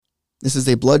This is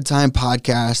a Blood Time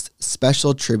podcast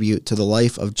special tribute to the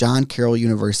life of John Carroll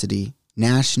University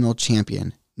national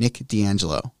champion Nick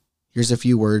D'Angelo. Here's a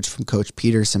few words from Coach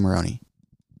Peter Cimarroni.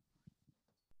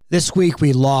 This week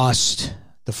we lost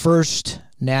the first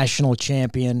national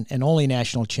champion and only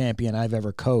national champion I've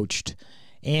ever coached,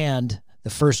 and the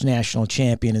first national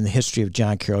champion in the history of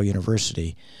John Carroll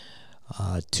University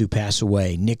to pass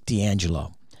away, Nick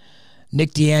D'Angelo.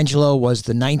 Nick D'Angelo was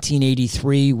the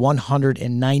 1983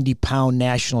 190-pound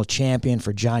national champion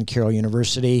for John Carroll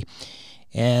University,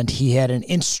 and he had an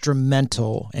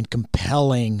instrumental and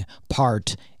compelling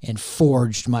part and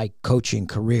forged my coaching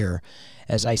career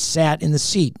as I sat in the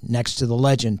seat next to the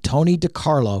legend Tony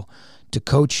DiCarlo to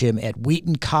coach him at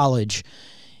Wheaton College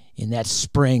in that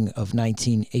spring of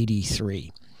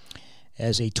 1983.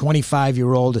 As a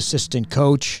 25-year-old assistant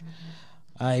coach,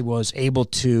 I was able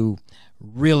to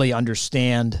really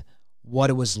understand what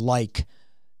it was like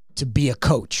to be a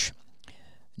coach.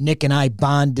 Nick and I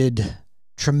bonded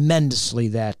tremendously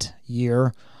that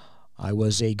year. I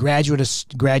was a graduate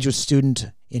student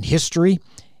in history,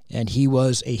 and he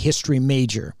was a history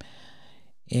major.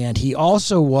 And he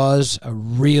also was a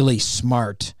really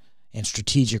smart and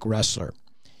strategic wrestler.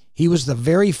 He was the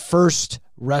very first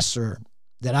wrestler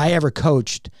that I ever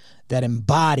coached that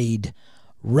embodied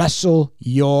wrestle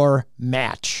your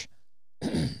match.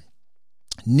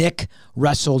 Nick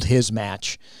wrestled his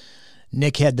match.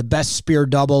 Nick had the best spear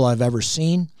double I've ever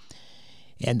seen,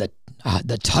 and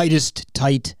the tightest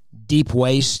deep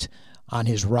waist on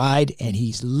his ride, and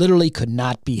he literally could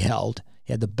not be held.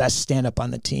 He had the best stand-up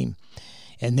on the team.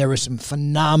 And there were some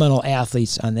phenomenal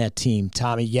athletes on that team.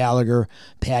 Tommy Gallagher,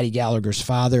 Patty Gallagher's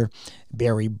father,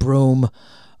 Barry Broom,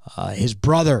 his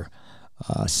brother,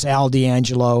 Sal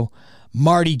D'Angelo,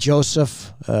 Marty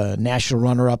Joseph, national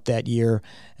runner-up that year,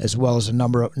 as well as a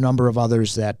number of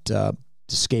others that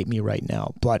escape me right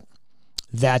now. But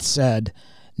that said,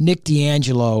 Nick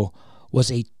D'Angelo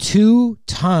was a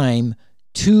two-time,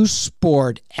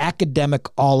 two-sport academic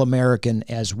All-American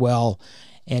as well,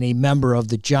 and a member of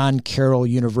the John Carroll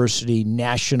University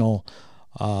National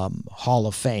Hall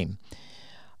of Fame.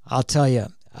 I'll tell you,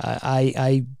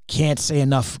 I can't say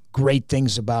enough great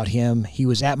things about him. He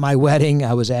was at my wedding.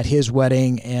 I was at his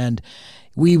wedding, and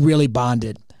we really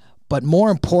bonded. But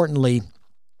more importantly,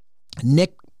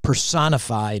 Nick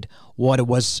personified what it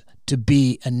was to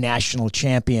be a national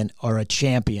champion or a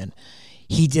champion.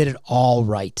 He did it all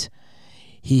right.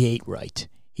 He ate right.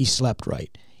 He slept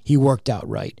right. He worked out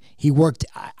right. He worked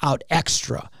out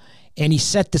extra, and he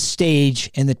set the stage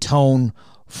and the tone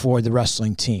for the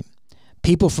wrestling team.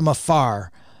 People from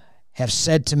afar have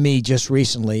said to me just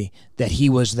recently that he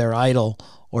was their idol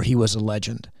or he was a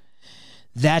legend.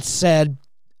 That said,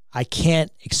 I can't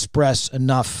express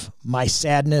enough my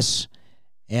sadness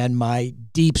and my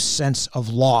deep sense of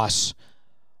loss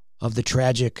of the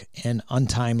tragic and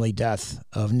untimely death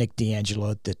of Nick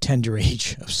D'Angelo at the tender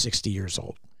age of 60 years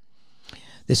old.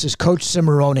 This is Coach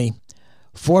Cimarroni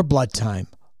for Blood Time,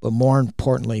 but more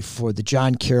importantly for the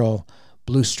John Carroll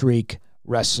Blue Streak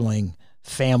Wrestling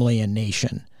family and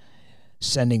nation,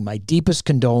 sending my deepest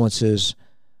condolences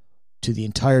to the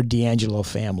entire D'Angelo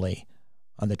family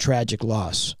on the tragic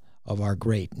loss of our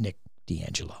great Nick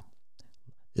D'Angelo.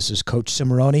 This is Coach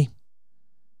Cimarroni.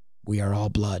 We are all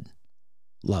blood.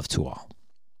 Love to all.